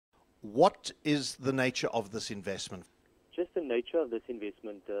What is the nature of this investment? Just the nature of this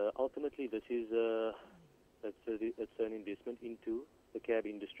investment. Ultimately, this is it's an investment into the cab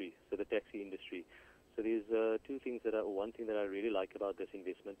industry, so the taxi industry. So there's one thing that I really like about this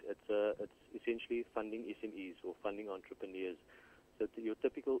investment. It's essentially funding SMEs or funding entrepreneurs. So your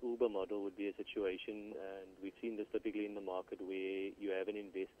typical Uber model would be a situation, and we've seen this typically in the market, where you have an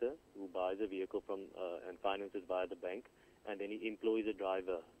investor who buys a vehicle from and finances via the bank, and then he employs a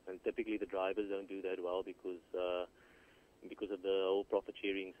driver. And typically the drivers don't do that well because of the whole profit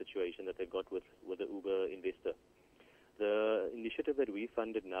sharing situation that they've got with the Uber investor. The initiative that we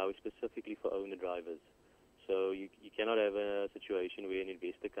funded now is specifically for owner drivers. So you cannot have a situation where an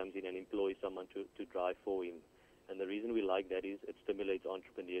investor comes in and employs someone to drive for him. And the reason we like that is it stimulates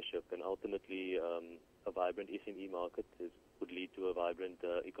entrepreneurship, and ultimately a vibrant SME market would lead to a vibrant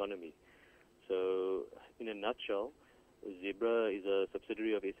economy. So in a nutshell, Zebra is a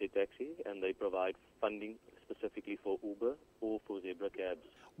subsidiary of SA Taxi, and they provide funding specifically for Uber or for Zebra cabs.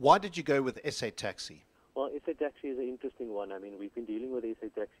 Why did you go with SA Taxi? Well, SA Taxi is an interesting one. I mean, we've been dealing with SA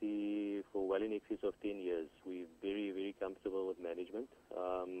Taxi for well in excess of 10 years. We're very, very comfortable with management.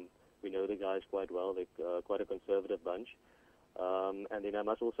 We know the guys quite well. They're quite a conservative bunch. And then I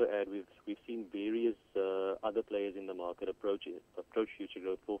must also add, we've seen various other players in the market approach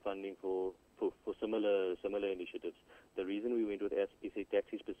Futuregrowth for funding for similar initiatives. The reason we went with SA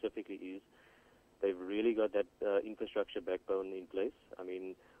Taxi specifically is they've really got that infrastructure backbone in place. I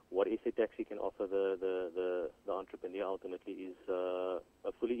mean, what SA Taxi can offer the entrepreneur ultimately is a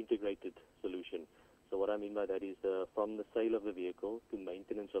fully integrated solution. So what I mean by that is from the sale of the vehicle to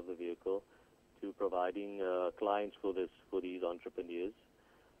maintenance of the vehicle to providing clients for these entrepreneurs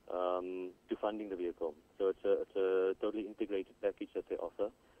to funding the vehicle. So it's a totally integrated package that they offer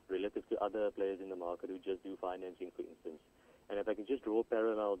relative to other players in the market who just do financing, for instance. And if I can just draw a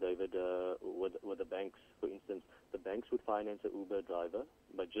parallel, David, with the banks, for instance, the banks would finance an Uber driver,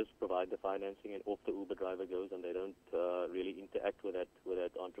 but just provide the financing, and off the Uber driver goes, and they don't really interact with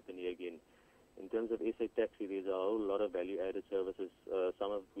that entrepreneur again. In terms of SA Taxi, there's a whole lot of value-added services,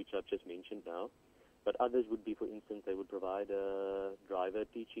 some of which I've just mentioned now. But others would be, for instance, they would provide driver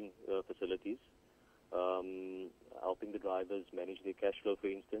teaching facilities, helping the drivers manage their cash flow, for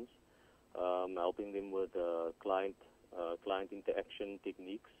instance, helping them with client interaction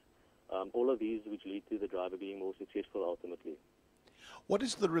techniques. All of these which lead to the driver being more successful ultimately. What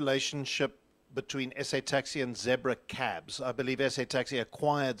is the relationship between SA Taxi and Zebra Cabs? I believe SA Taxi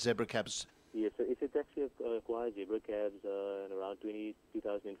acquired Zebra Cabs. Yes, so SA Taxi acquired Zebra Cabs in around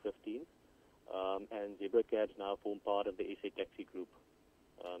 2015, and Zebra Cabs now form part of the SA Taxi group.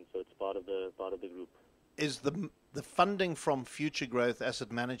 So it's part of the group. Is the funding from Futuregrowth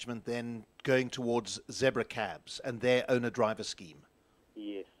Asset Management then going towards Zebra Cabs and their owner-driver scheme?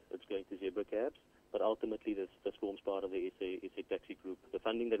 Yes, it's going to Zebra Cabs, but ultimately this forms part of the SA Taxi group. The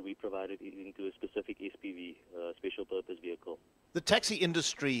funding that we provided is into a specific SPV, special purpose vehicle. The taxi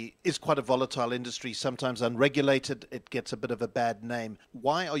industry is quite a volatile industry, sometimes unregulated. It gets a bit of a bad name.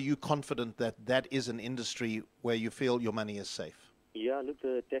 Why are you confident that that is an industry where you feel your money is safe? Yeah, look,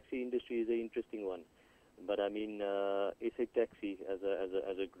 the taxi industry is an interesting one. But I mean, SA Taxi as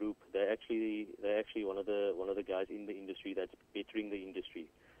a group, they're actually one of the guys in the industry that's bettering the industry.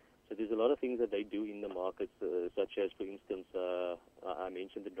 So there's a lot of things that they do in the markets, such as, for instance, I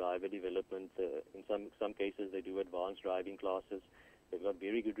mentioned the driver development. In some cases, they do advanced driving classes. They've got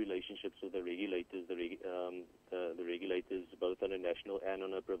very good relationships with the regulators, the regulators both on a national and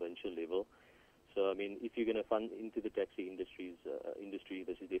on a provincial level. So, I mean, if you're going to fund into the taxi industry,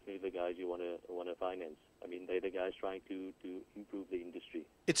 this is definitely the guys you want to finance. I mean, they're the guys trying to improve the industry.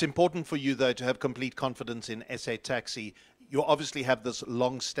 It's important for you, though, to have complete confidence in SA Taxi. You obviously have this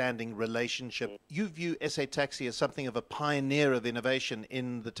long-standing relationship. You view SA Taxi as something of a pioneer of innovation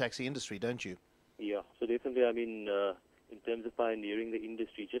in the taxi industry, don't you? Yeah, so definitely, I mean, in terms of pioneering the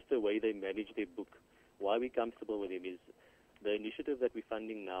industry, just the way they manage their book, why we're comfortable with them is the initiative that we're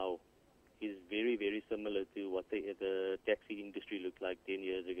funding now is very, very similar to what the taxi industry looked like 10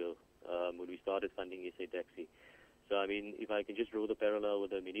 years ago when we started funding SA Taxi. So, I mean, if I can just draw the parallel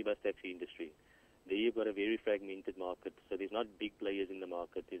with the minibus taxi industry, there you've got a very fragmented market. So there's not big players in the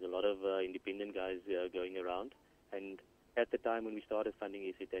market. There's a lot of independent guys going around. And at the time when we started funding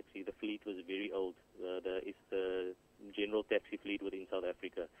SA Taxi, the fleet was very old. It's the general taxi fleet within South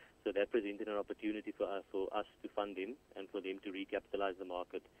Africa. So that presented an opportunity for us to fund them and for them to recapitalize the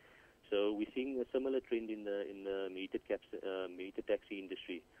market. So we're seeing a similar trend in the meter taxi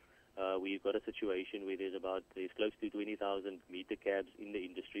industry. We've got a situation where there's close to 20,000 meter cabs in the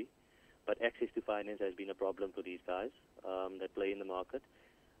industry, but access to finance has been a problem for these guys that play in the market.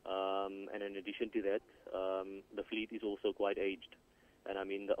 And in addition to that, the fleet is also quite aged. And I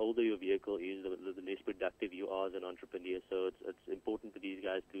mean, the older your vehicle is, the less productive you are as an entrepreneur. So it's important for these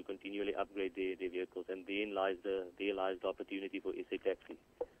guys to continually upgrade their vehicles, and there lies the opportunity for SA Taxi.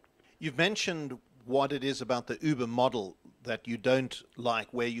 You've mentioned what it is about the Uber model that you don't like,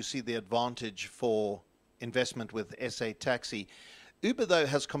 where you see the advantage for investment with SA Taxi. Uber, though,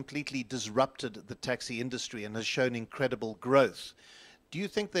 has completely disrupted the taxi industry and has shown incredible growth. Do you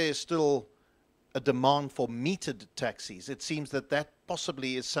think there is still a demand for metered taxis? It seems that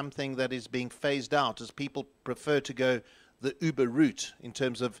possibly is something that is being phased out as people prefer to go the Uber route in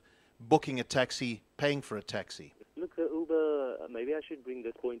terms of booking a taxi, paying for a taxi. Look, the Uber, maybe I should bring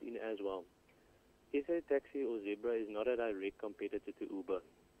this point in as well. SA Taxi or Zebra is not a direct competitor to Uber.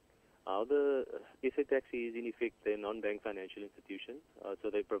 The SA Taxi is in effect a non-bank financial institution, so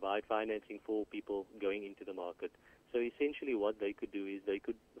they provide financing for people going into the market. So essentially what they could do is they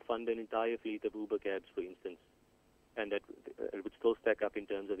could fund an entire fleet of Uber cabs, for instance, and that it would still stack up in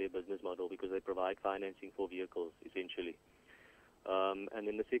terms of their business model because they provide financing for vehicles, essentially. And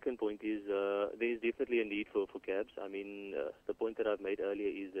then the second point is there's definitely a need for cabs. I mean, the point that I've made earlier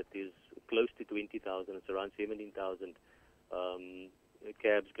is that there's close to 20,000, it's around 17,000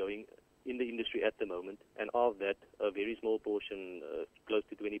 cabs going in the industry at the moment, and of that, a very small portion, close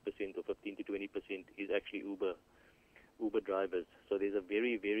to 20% or 15 to 20%, is actually Uber drivers. So there's a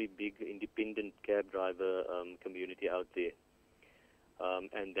very, very big independent cab driver community out there.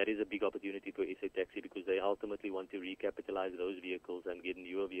 And that is a big opportunity for SA Taxi because they ultimately want to recapitalize those vehicles and get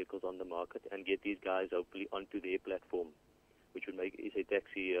newer vehicles on the market and get these guys hopefully onto their platform, which would make SA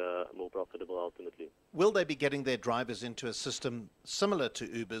Taxi more profitable ultimately. Will they be getting their drivers into a system similar to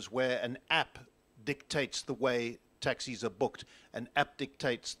Uber's where an app dictates the way taxis are booked, an app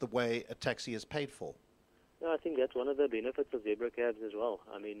dictates the way a taxi is paid for? No, I think that's one of the benefits of Zebra cabs as well.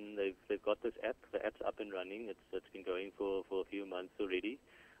 I mean, they've got this app. The app's up and running. It's been going for a few months already.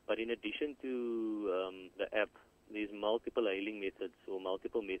 But in addition to the app, there's multiple hailing methods or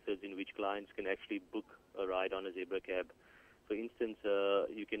multiple methods in which clients can actually book a ride on a Zebra cab. For instance,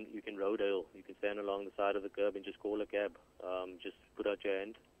 you can road hail. You can stand along the side of the curb and just call a cab. Just put out your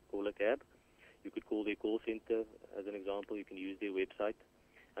hand, call a cab. You could call their call center as an example. You can use their website.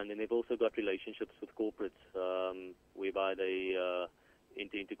 And then they've also got relationships with corporates whereby they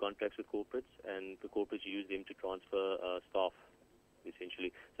enter into contracts with corporates, and the corporates use them to transfer staff,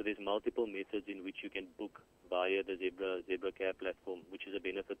 essentially. So there's multiple methods in which you can book via the Zebra cab platform, which is a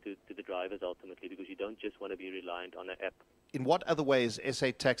benefit to the drivers ultimately because you don't just want to be reliant on an app. In what other ways is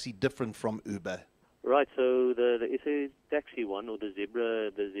SA Taxi different from Uber? Right, so the SA Taxi one or the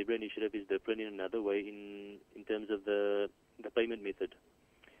Zebra initiative is different in another way in terms of the payment method.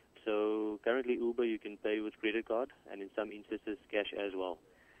 So currently Uber you can pay with credit card and in some instances cash as well.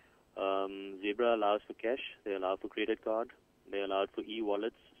 Zebra allows for cash, they allow for credit card, they allow for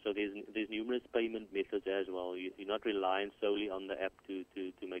e-wallets. So there's numerous payment methods as well. You're not reliant solely on the app to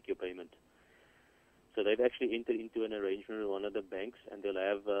make your payment. So they've actually entered into an arrangement with one of the banks, and they'll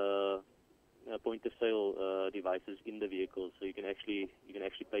have point of sale devices in the vehicle, so you can actually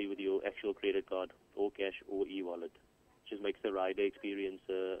pay with your actual credit card or cash or e-wallet. Just makes the rider experience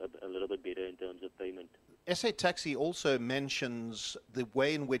a little bit better in terms of payment. SA Taxi also mentions the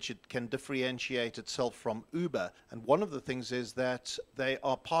way in which it can differentiate itself from Uber. And one of the things is that they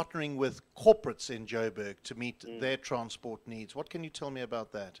are partnering with corporates in Joburg to meet their transport needs. What can you tell me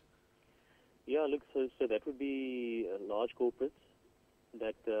about that? Yeah, look, so that would be large corporates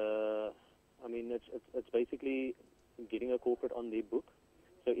that, I mean, it's basically getting a corporate on their book.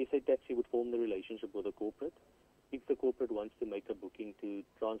 So SA Taxi would form the relationship with a corporate. If the corporate wants to make a booking to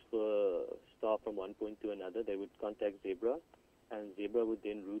transfer staff from one point to another, they would contact Zebra, and Zebra would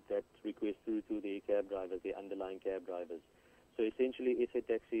then route that request through to their cab drivers, their underlying cab drivers. So essentially, SA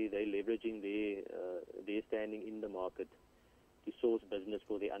Taxi, they're leveraging their standing in the market to source business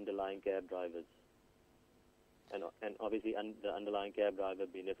for the underlying cab drivers. And obviously, the underlying cab driver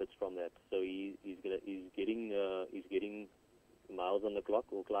benefits from that. So he's getting miles on the clock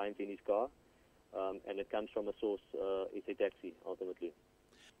or clients in his car. And it comes from a source, SA Taxi, ultimately.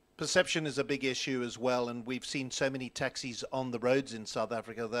 Perception is a big issue as well, and we've seen so many taxis on the roads in South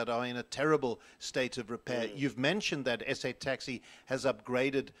Africa that are in a terrible state of repair. You've mentioned that SA Taxi has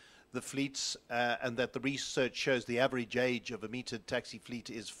upgraded the fleets and that the research shows the average age of a metered taxi fleet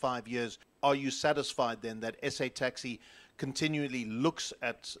is 5 years. Are you satisfied then that SA Taxi continually looks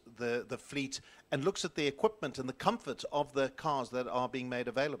at the fleet and looks at the equipment and the comfort of the cars that are being made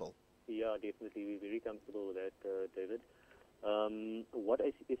available? Yeah, definitely. We're very comfortable with that, David. What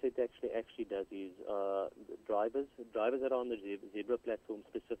Asset actually does is drivers that are on the Zebra platform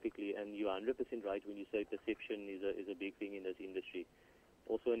specifically, and you're 100% right when you say perception is a big thing in this industry.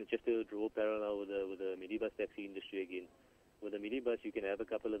 Also, and just to draw a parallel with the minibus taxi industry again, with a minibus you can have a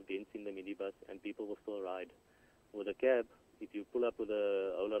couple of dents in the minibus and people will still ride. With a cab, if you pull up with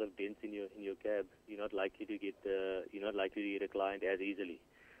a whole lot of dents in your cab, you're not likely to get a client as easily.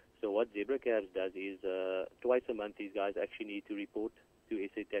 So what Zebra Cabs does is twice a month these guys actually need to report to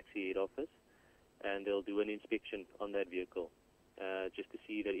SA Taxi head office, and they'll do an inspection on that vehicle just to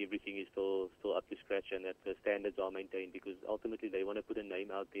see that everything is still up to scratch and that the standards are maintained, because ultimately they want to put a name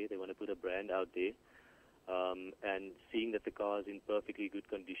out there, they want to put a brand out there, and seeing that the car is in perfectly good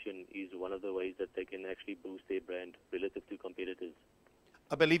condition is one of the ways that they can actually boost their brand relative to competitors.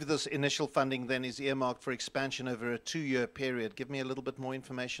 I believe this initial funding then is earmarked for expansion over a 2-year period. Give me a little bit more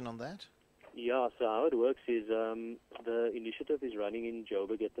information on that. Yeah, so how it works is the initiative is running in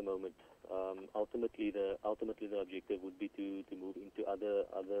Joburg at the moment. Ultimately, the objective would be to move into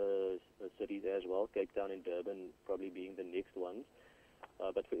other cities as well, Cape Town and Durban probably being the next ones.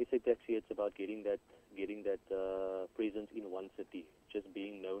 But for SA Taxi, it's about getting that presence in one city, just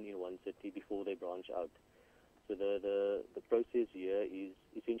being known in one city before they branch out. So the process here is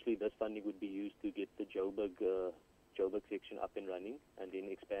essentially this funding would be used to get the Joburg section up and running and then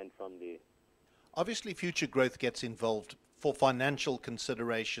expand from there. Obviously, Future Growth gets involved for financial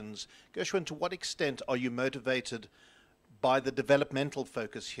considerations. Gerswhin, to what extent are you motivated by the developmental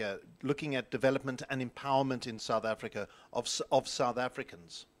focus here, looking at development and empowerment in South Africa of South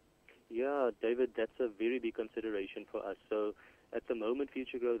Africans? Yeah, David, that's a very big consideration for us. So at the moment,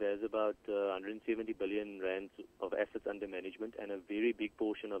 Future Growth has about 170 billion rands of assets under management, and a very big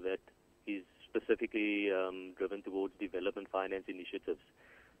portion of that is specifically driven towards development finance initiatives.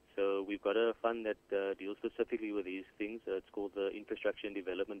 So we've got a fund that deals specifically with these things. It's called the Infrastructure and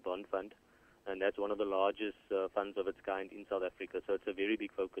Development Bond Fund, and that's one of the largest funds of its kind in South Africa. So it's a very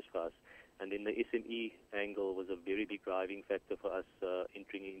big focus for us. And then the SME angle was a very big driving factor for us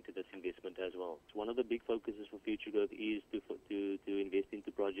entering into this investment as well. So one of the big focuses for Future Growth is to invest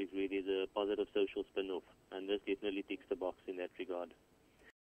into projects where there's a positive social spin-off, and this definitely ticks the box in that regard.